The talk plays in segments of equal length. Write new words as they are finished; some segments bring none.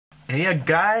Hey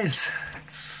guys,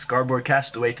 it's Cardboard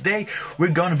Castaway. Today we're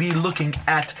going to be looking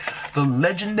at the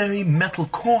legendary metal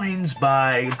coins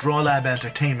by Drawlab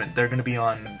Entertainment. They're going to be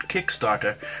on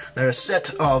Kickstarter. They're a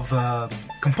set of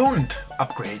component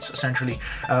upgrades, essentially.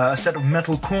 A set of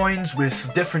metal coins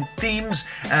with different themes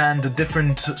and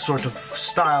different sort of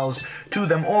styles to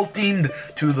them, all themed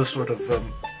to the sort of,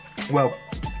 well,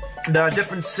 there are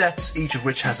different sets, each of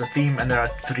which has a theme, and there are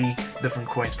 3 different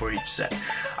coins for each set.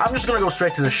 I'm just gonna go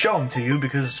straight to the show them to you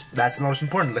because that's the most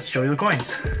important. Let's show you the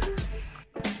coins.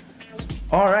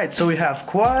 Alright, so we have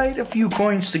quite a few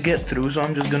coins to get through, so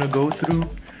I'm just gonna go through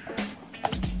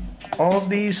all of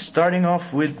these, starting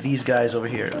off with these guys over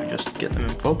here. Let me just get them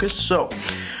in focus. So,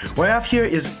 what I have here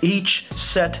is each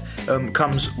set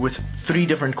comes with 3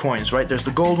 different coins, right? There's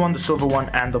the gold one, the silver one,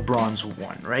 and the bronze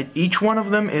one, right? Each one of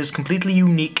them is completely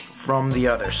unique from the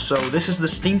others. So this is the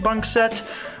steampunk set.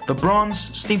 The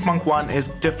bronze steampunk one is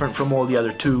different from all the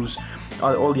other two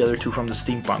from the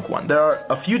steampunk one. There are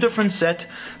a few different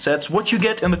sets. What you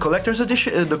get in the collector's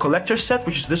edition, the collector's set,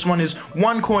 which is this one, is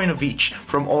 1 coin of each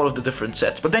from all of the different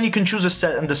sets. But then you can choose a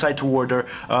set and decide to order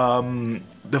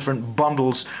different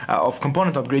bundles of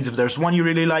component upgrades. If there's one you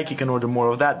really like, you can order more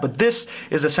of that. But this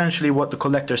is essentially what the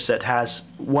collector's set has,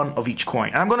 1 of each coin.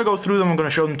 And I'm going to go through them. I'm going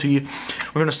to show them to you.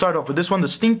 We're going to start off with this one, the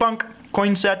steampunk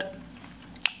coin set.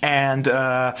 And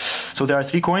so there are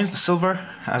 3 coins: the silver,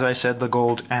 as I said, the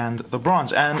gold, and the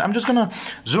bronze. And I'm just gonna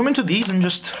zoom into these and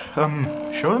just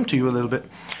show them to you a little bit,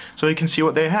 so you can see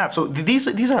what they have. So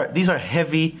these are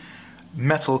heavy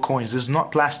metal coins. This is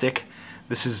not plastic.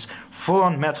 This is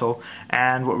full-on metal.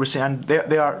 And what we're seeing,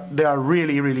 they are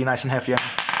really nice and heavy.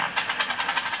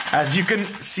 As you can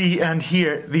see and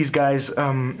hear, these guys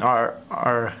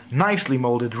are nicely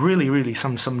molded. Really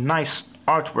some nice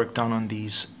artwork done on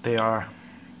these. They are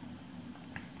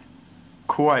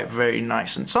quite very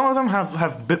nice, and some of them have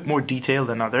a bit more detail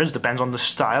than others, depends on the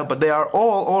style, but they are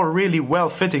all really well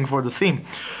fitting for the theme.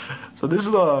 So this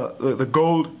is the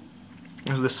gold.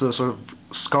 There's this sort of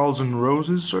skulls and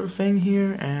roses sort of thing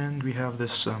here, and we have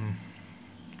this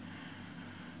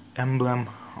emblem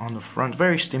on the front,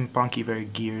 very steampunky, very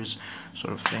Gears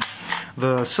sort of thing.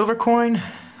 The silver coin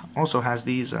also has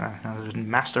these,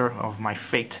 Master of my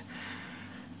fate,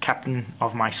 Captain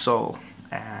of my soul,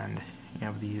 and you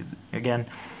have the, again,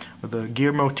 with the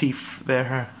gear motif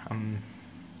there,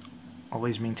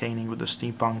 always maintaining with the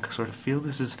steampunk sort of feel.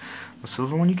 This is the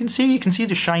silver one. You can see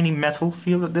the shiny metal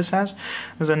feel that this has.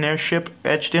 There's an airship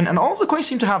etched in, and all of the coins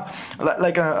seem to have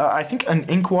like I think an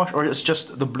ink wash, or it's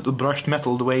just the brushed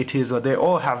metal the way it is. They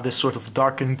all have this sort of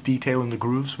darkened detail in the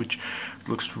grooves, which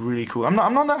looks really cool. I'm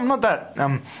not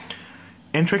that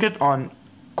intricate on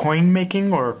coin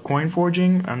making or coin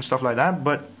forging and stuff like that,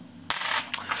 but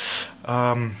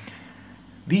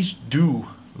these do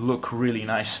look really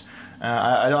nice.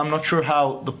 I'm not sure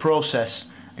how the process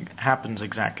happens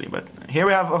exactly, but here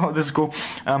we have, oh, this is cool.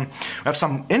 We have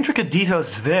some intricate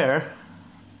details there,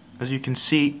 as you can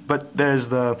see, but there's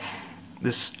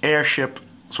this airship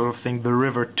sort of thing, the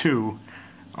River 2,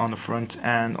 on the front,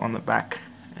 and on the back,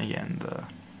 again, the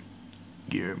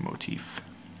gear motif.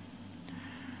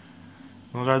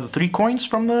 Those are the 3 coins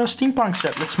from the steampunk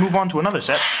set. Let's move on to another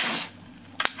set.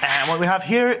 And what we have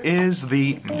here is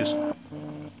the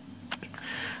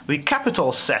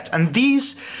Capital set, and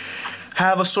these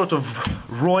have a sort of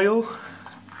royal,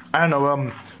 I don't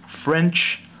know,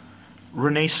 French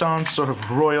Renaissance sort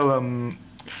of royal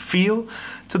feel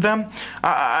to them.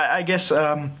 I guess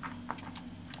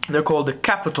they're called the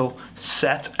Capital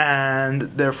set, and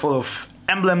they're full of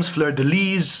emblems,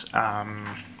 fleur-de-lis.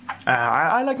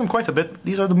 I like them quite a bit.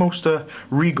 These are the most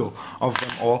regal of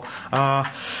them all.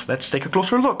 Let's take a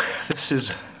closer look. This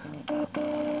is, there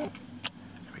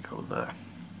we go,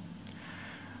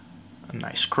 a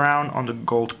nice crown on the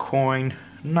gold coin,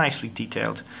 nicely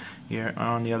detailed. Here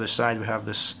on the other side we have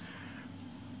this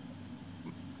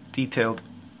detailed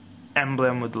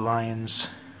emblem with the lions.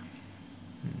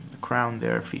 The crown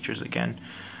there features again,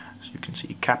 as you can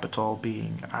see, capital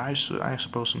being, I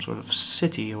suppose, some sort of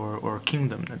city or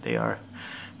kingdom that they are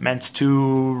meant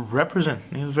to represent.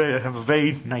 They have a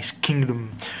very nice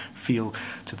kingdom feel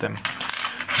to them.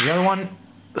 The other one,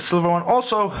 the silver one,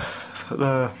 also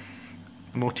the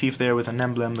motif there with an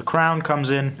emblem. The crown comes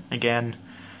in, again,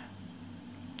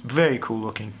 very cool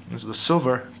looking. This is the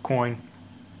silver coin.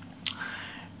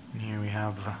 And here we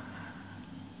have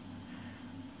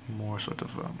more sort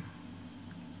of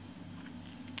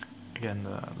again,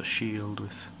 the shield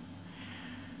with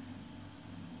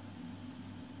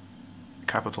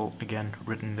capital again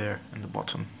written there in the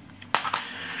bottom.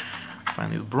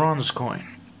 Finally, the bronze coin.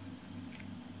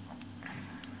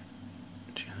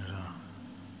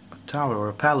 tower or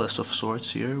a palace of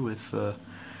sorts here with.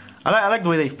 I like the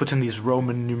way they've put in these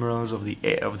Roman numerals of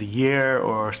the year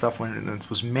or stuff when it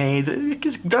was made.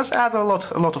 It does add a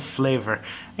lot of flavor.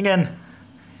 Again,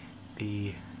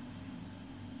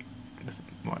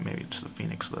 well, maybe it's the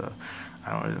phoenix.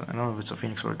 I don't know if it's a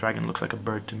phoenix or a dragon. It looks like a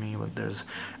bird to me. But there's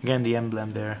again the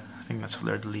emblem there. I think that's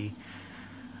fleur-de-lis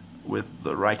with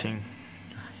the writing.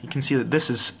 You can see that this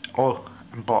is all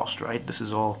embossed, right? This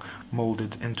is all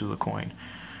molded into the coin.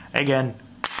 Again,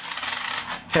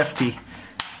 hefty.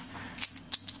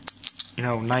 You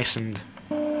know, nice and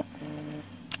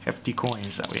hefty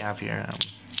coins that we have here.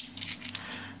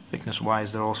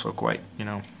 Thickness-wise, they're also quite, you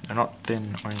know, they're not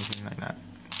thin or anything like that.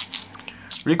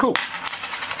 Really cool.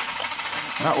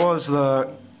 That was the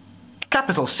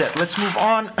capital set. Let's move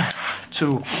on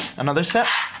to another set.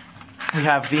 We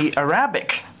have the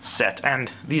Arabic set, and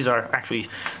these are actually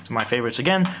some of my favorites.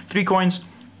 Again, 3 coins,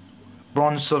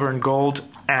 bronze, silver, and gold.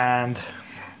 And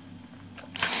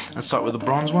let's start with the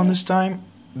bronze one this time.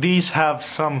 These have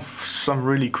some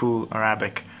really cool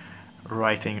Arabic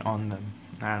writing on them.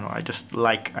 I don't know. I just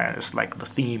like the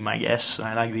theme, I guess.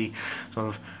 I like the sort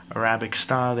of Arabic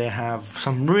style. They have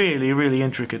some really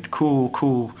intricate,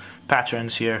 cool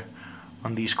patterns here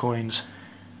on these coins.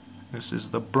 This is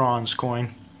the bronze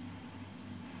coin.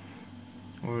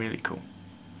 Really cool.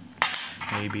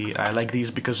 Maybe I like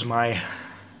these because my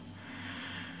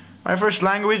first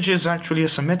language is actually a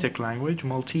Semitic language,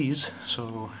 Maltese.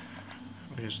 So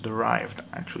it is derived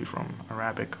actually from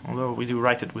Arabic, although we do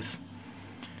write it with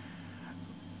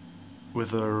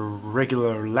a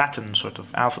regular Latin sort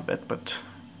of alphabet. But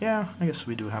yeah, I guess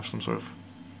we do have some sort of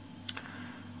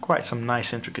quite some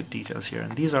nice intricate details here.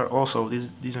 And these are also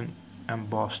these are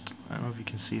embossed. I don't know if you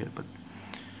can see it, but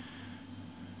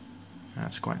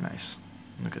that's quite nice.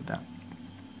 Look at that.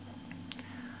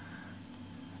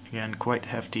 Again, quite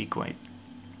hefty, quite.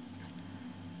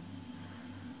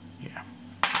 Yeah.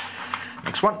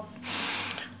 Next one.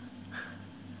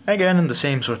 Again, in the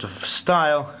same sort of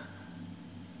style.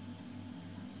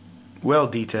 Well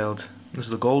detailed. This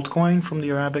is the gold coin from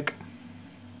the Arabic.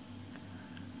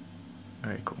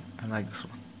 Very cool. I like this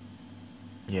one.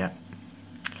 Yeah.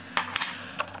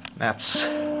 That's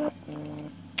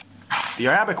the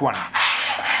Arabic one.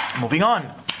 Moving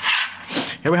on.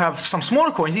 Here we have some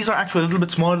smaller coins. These are actually a little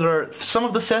bit smaller. There are some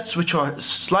of the sets which are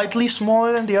slightly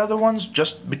smaller than the other ones,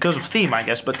 just because of theme, I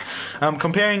guess. But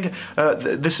comparing,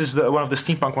 this is one of the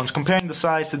steampunk ones. Comparing the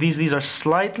size to these are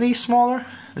slightly smaller,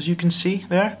 as you can see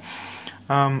there.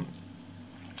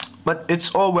 But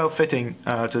it's all well fitting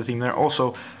to the theme. They're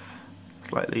also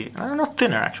slightly, not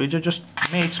thinner actually. They're just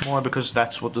made smaller because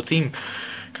that's what the theme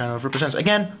kind of represents.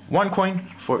 Again, 1 coin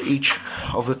for each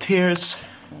of the tiers.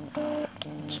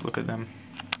 Let's look at them.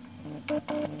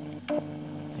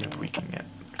 If we can get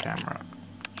the camera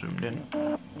zoomed in.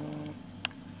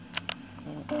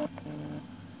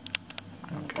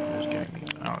 Okay, it's getting me.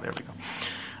 Oh, there we go.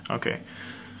 Okay.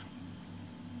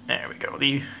 There we go.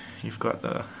 You've got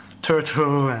the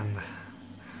turtle and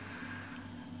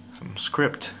some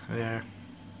script there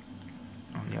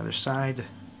on the other side.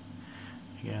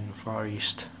 Again, Far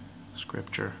East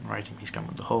scripture writing. These come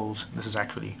with the holes. This is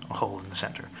actually a hole in the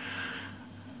center.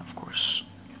 Of course,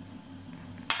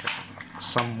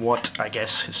 somewhat, I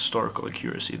guess, historical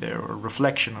accuracy there, or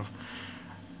reflection of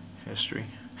history.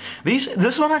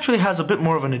 This one actually has a bit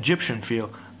more of an Egyptian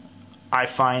feel. I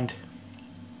find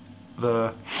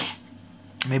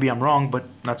maybe I'm wrong, but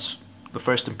that's the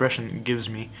first impression it gives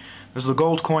me. There's the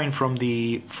gold coin from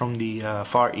the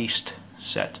Far East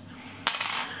set,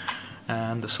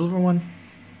 and the silver one.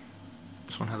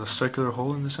 This one has a circular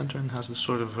hole in the center and has this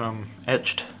sort of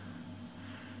etched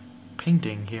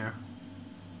painting here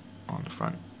on the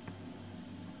front.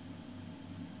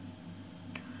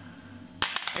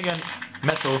 Again,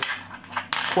 metal,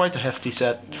 quite a hefty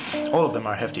set. All of them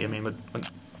are hefty, I mean, but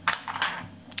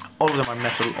all of them are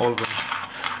metal, all of them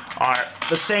are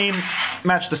the same,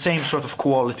 match the same sort of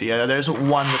quality. There isn't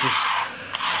one that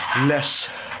is less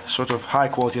sort of high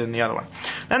quality than the other one.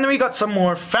 And then we got some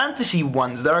more fantasy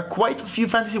ones. There are quite a few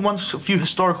fantasy ones, a few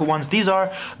historical ones. These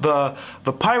are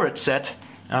the pirate set.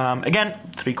 Again,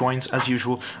 3 coins as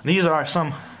usual. These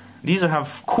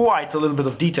have quite a little bit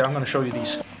of detail. I'm going to show you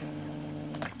these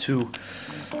two.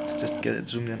 Let's just get it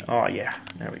zoomed in. Oh yeah,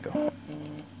 there we go.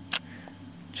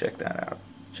 Check that out.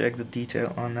 Check the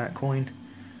detail on that coin.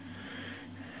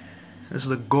 This is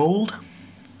the gold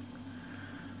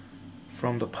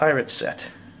from the pirate set.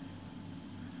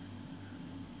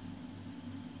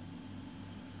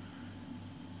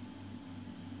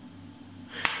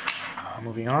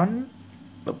 Moving on,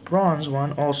 the bronze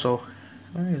one also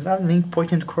Is that an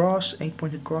 8-pointed cross?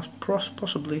 8-pointed cross,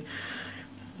 possibly.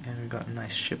 And we've got a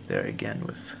nice ship there again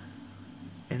with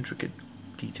intricate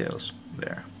details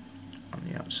there on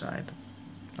the outside.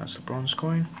 That's the bronze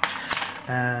coin.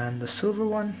 And the silver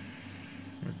one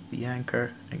with the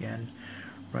anchor again,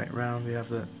 right round. We have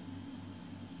the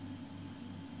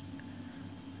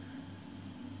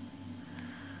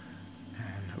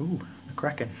ooh, the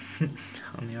Kraken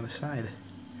on the other side.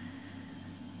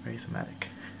 Very thematic.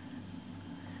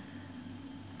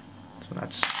 So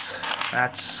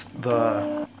that's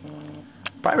the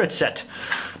pirate set.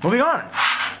 Moving on.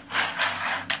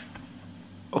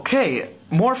 Okay,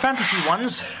 more fantasy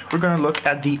ones. We're gonna look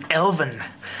at the Elven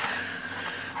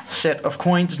set of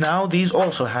coins now. These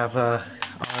also have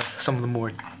some of the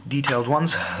more detailed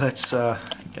ones. Let's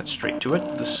get straight to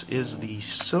it. This is the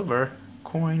silver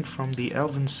coin from the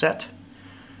Elven set.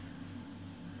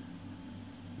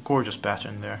 Gorgeous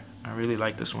pattern there. I really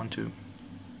like this one too.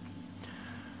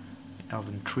 The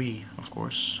Elven tree, of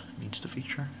course, needs to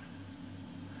feature.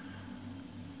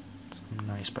 Some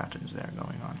nice patterns there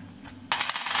going on.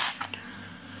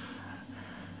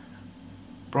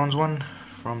 Bronze one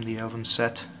from the Elven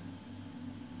set.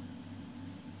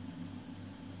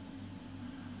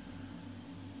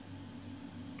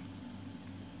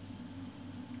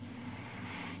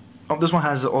 Oh, this one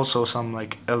has also some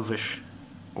like Elvish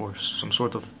or some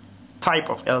sort of type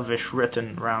of Elvish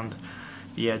written around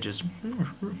the edges.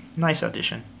 Nice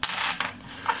addition.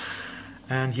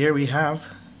 And here we have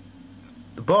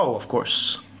the bow, of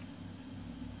course.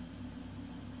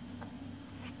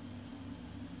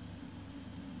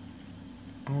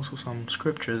 Also some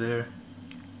scripture there.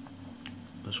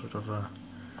 A sort of a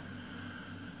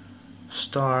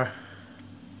star.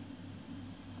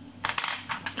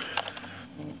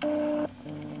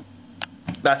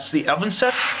 That's the Elven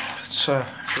set. It's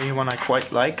really one I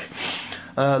quite like.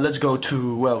 Let's go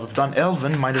to, well, we've done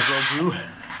Elven, might as well do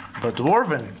the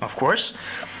Dwarven, of course.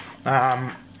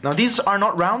 Now these are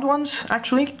not round ones,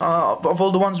 actually. Of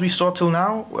all the ones we saw till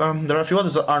now, there are a few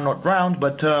others that are not round,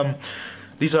 but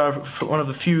these are one of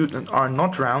the few that are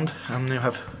not round. You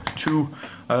have two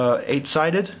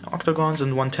 8-sided octagons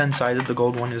and one 10-sided. The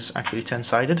gold one is actually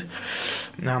 10-sided.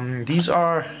 These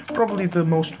are probably the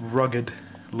most rugged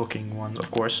looking ones.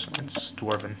 Of course, it's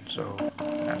Dwarven, so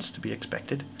that's to be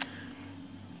expected.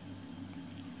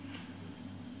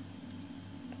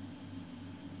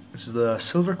 This is the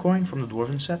silver coin from the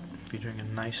Dwarven set, featuring a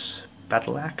nice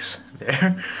battle axe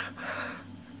there.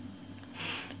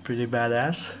 Pretty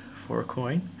badass for a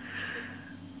coin.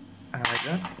 I like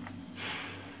that.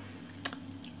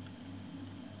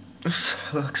 This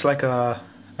looks like a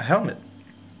helmet,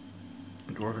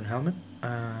 a Dwarven helmet,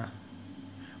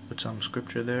 with some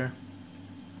scripture there.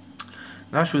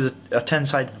 Actually, a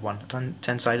 10-sided one, a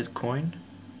 10-sided coin.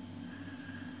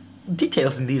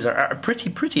 Details in these are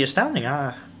pretty astounding.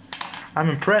 I'm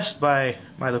impressed by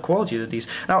the quality of these.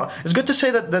 Now, it's good to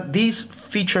say that these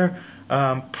feature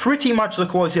pretty much the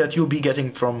quality that you'll be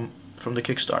getting from the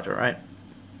Kickstarter, right?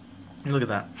 Look at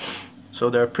that. So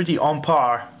they're pretty on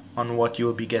par on what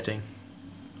you'll be getting.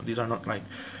 These are not like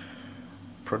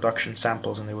production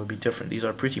samples and they will be different. These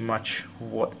are pretty much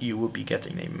what you will be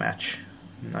getting. They match.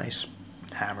 Nice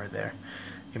hammer there.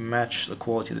 They match the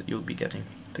quality that you'll be getting.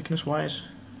 Thickness wise,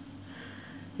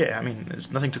 yeah, I mean,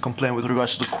 there's nothing to complain with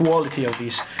regards to the quality of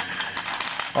these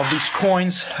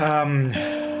coins.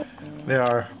 They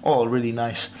are all really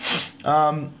nice.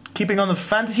 Keeping on the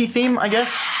fantasy theme, I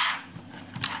guess,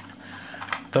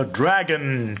 the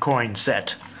dragon coin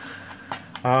set.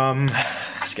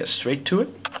 Let's get straight to it.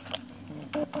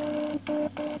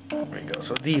 There we go.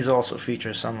 So these also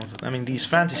feature some of, I mean, these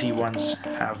fantasy ones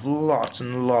have lots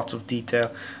and lots of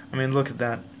detail. I mean, look at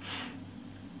that.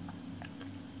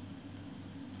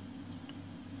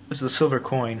 This is the silver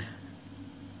coin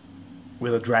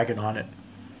with a dragon on it.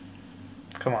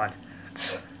 Come on,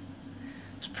 it's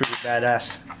pretty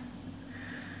badass.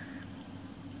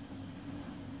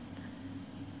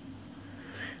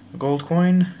 The gold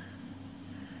coin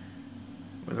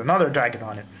with another dragon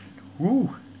on it.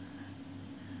 Woo!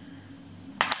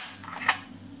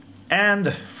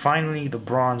 And finally, the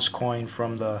bronze coin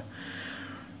from the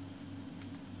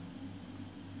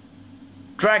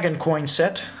dragon coin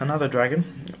set. Another dragon.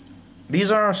 These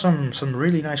are some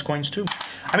really nice coins too.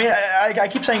 I mean, I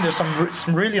keep saying there's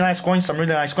some really nice coins,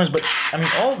 but I mean,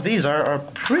 all of these are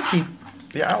pretty.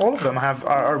 Yeah, all of them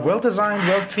are well designed,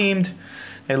 well themed.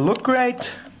 They look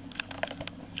great.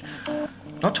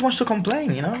 Not too much to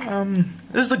complain, you know.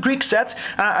 This is the Greek set.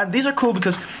 These are cool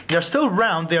because they're still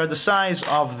round. They are the size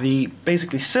of the,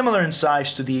 basically similar in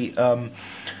size to the,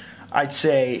 I'd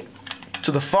say,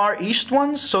 to the Far East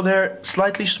ones, so they're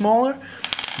slightly smaller.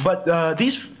 But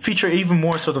these feature even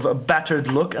more sort of a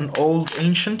battered look, an old,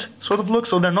 ancient sort of look.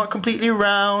 So they're not completely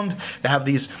round. They have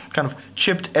these kind of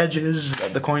chipped edges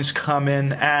that the coins come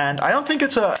in, and I don't think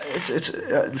it's a.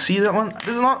 See that one? This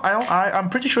is not. I'm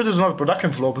pretty sure this is not a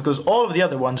production flaw because all of the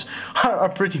other ones are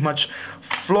pretty much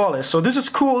flawless. So this is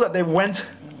cool that they went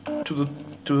to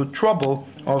the trouble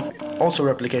of also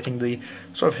replicating the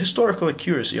sort of historical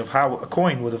accuracy of how a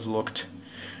coin would have looked.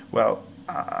 Well,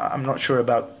 I'm not sure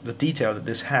about the detail that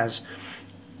this has,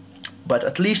 but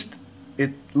at least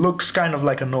it looks kind of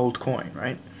like an old coin,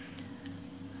 right?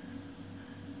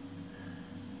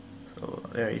 So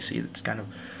there you see it's kind of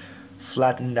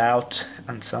flattened out,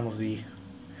 and some of the...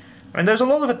 And there's a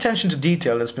lot of attention to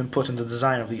detail that's been put in the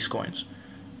design of these coins.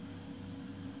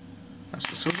 That's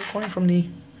the silver coin from the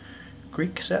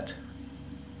Greek set.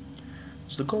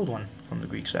 It's the gold one from the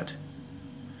Greek set.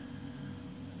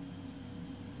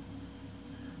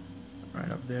 Right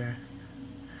up there,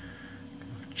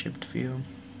 kind of chipped feel.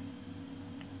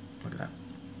 Look at that.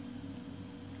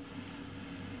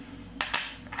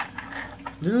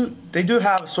 They do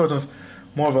have sort of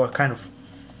more of a kind of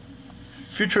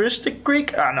futuristic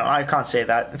Greek. No, I can't say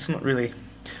that. It's not really.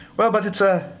 Well, but it's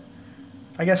I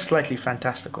guess slightly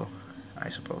fantastical, I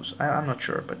suppose. I'm not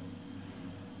sure, but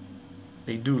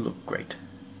they do look great.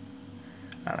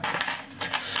 I like it.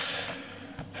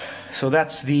 So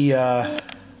that's the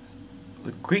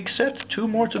Greek set. 2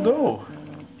 more to go.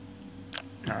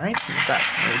 Alright,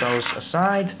 move those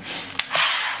aside.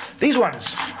 These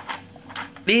ones.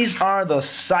 These are the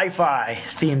sci-fi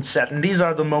themed set, and these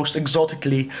are the most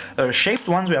exotically shaped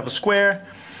ones. We have a square,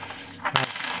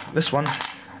 this one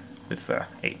with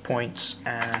 8 points,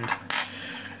 and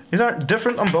these are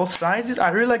different on both sides. I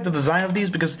really like the design of these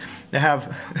because they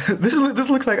have this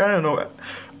looks like, I don't know,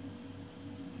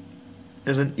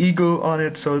 there's an eagle on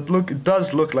it, so it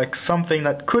does look like something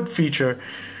that could feature,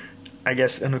 I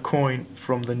guess, in a coin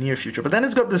from the near future. But then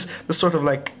it's got this sort of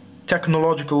like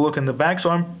technological look in the back,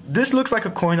 so this looks like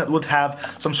a coin that would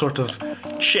have some sort of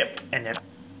chip in it.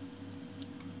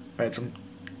 Right, some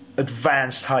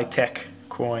advanced high-tech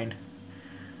coin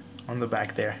on the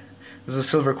back there. This is a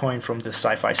silver coin from the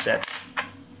sci-fi set.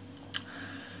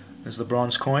 There's the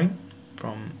bronze coin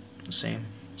from the same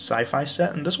sci-fi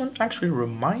set, and this one actually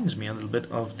reminds me a little bit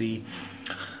of the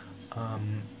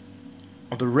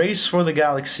Race for the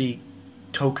Galaxy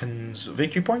tokens,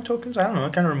 victory point tokens. I don't know,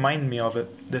 it kind of reminded me of it.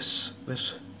 This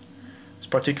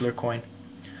particular coin.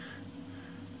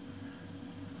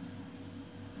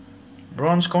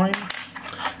 Bronze coin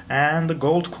and the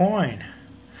gold coin.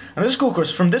 And this is cool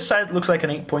because from this side it looks like an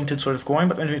 8-pointed sort of coin,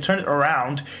 but when you turn it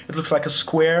around, it looks like a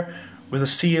square with a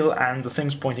seal and the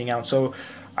things pointing out. So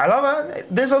I love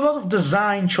it. There's a lot of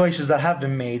design choices that have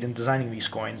been made in designing these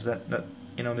coins. That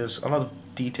you know, there's a lot of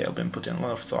detail been put in, a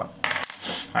lot of thought.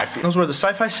 I feel those were the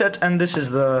sci-fi set, and this is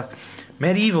the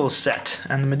medieval set.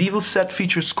 And the medieval set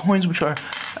features coins which are,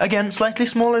 again, slightly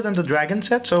smaller than the dragon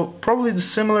set, so probably the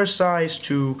similar size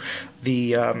to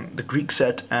the Greek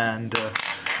set and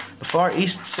the Far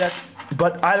East set.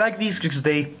 But I like these because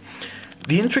the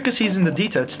intricacies in the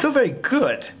detail, it's still very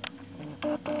good.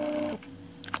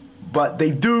 But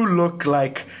they do look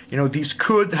like, you know, these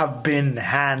could have been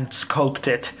hand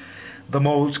sculpted. The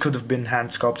molds could have been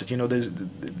hand sculpted. You know,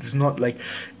 there's not like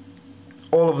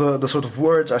all of the sort of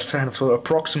words are kind of sort of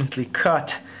approximately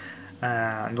cut,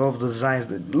 and all of the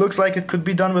designs. It looks like it could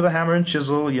be done with a hammer and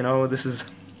chisel. You know, this is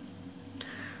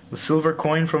the silver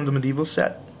coin from the medieval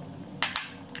set.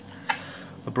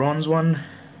 The bronze one.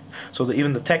 So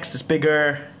even the text is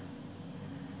bigger.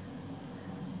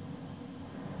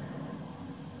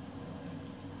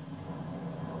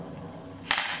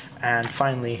 And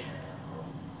finally,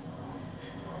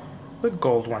 the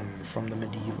gold one from the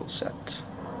medieval set.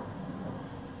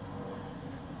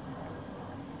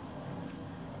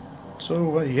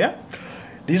 So yeah,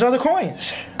 these are the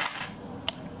coins.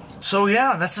 So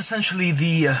yeah, that's essentially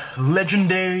the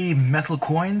legendary metal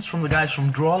coins from the guys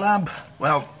from Drawlab.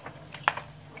 Well,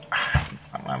 I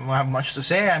don't have much to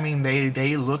say. I mean,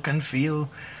 they look and feel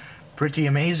pretty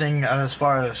amazing as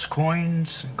far as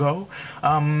coins go.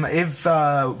 If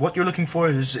what you're looking for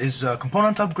is a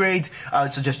component upgrade, I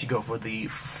would suggest you go for the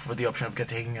option of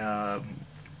getting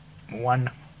one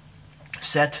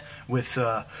set with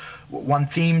one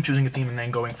theme, choosing a theme, and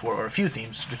then going for or a few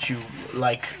themes that you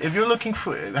like. If you're looking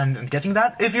for and getting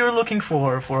that, if you're looking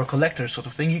for a collector sort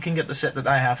of thing, you can get the set that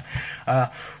I have,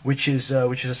 which is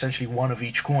essentially one of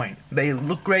each coin. They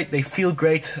look great, they feel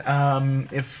great.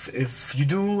 If you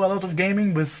do a lot of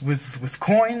gaming with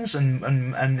coins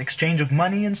and exchange of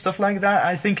money and stuff like that,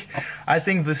 I think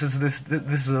this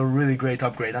is a really great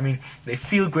upgrade. I mean, they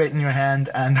feel great in your hand,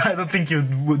 and I don't think you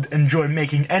would enjoy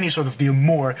making any sort of deal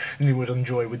more than you would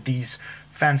enjoy with these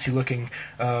fancy looking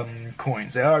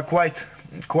coins. They are quite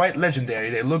legendary.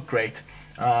 They look great.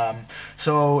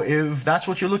 So if that's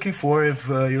what you're looking for, if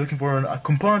you're looking for a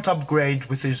component upgrade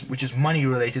which is money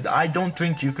related, I don't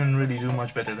think you can really do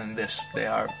much better than this.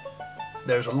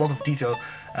 There's a lot of detail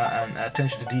and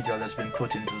attention to detail that's been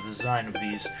put into the design of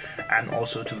these, and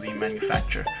also to the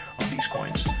manufacture of these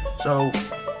coins. So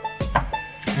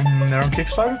they're on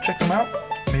Kickstarter. Check them out.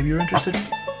 Maybe you're interested.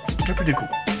 They're pretty cool.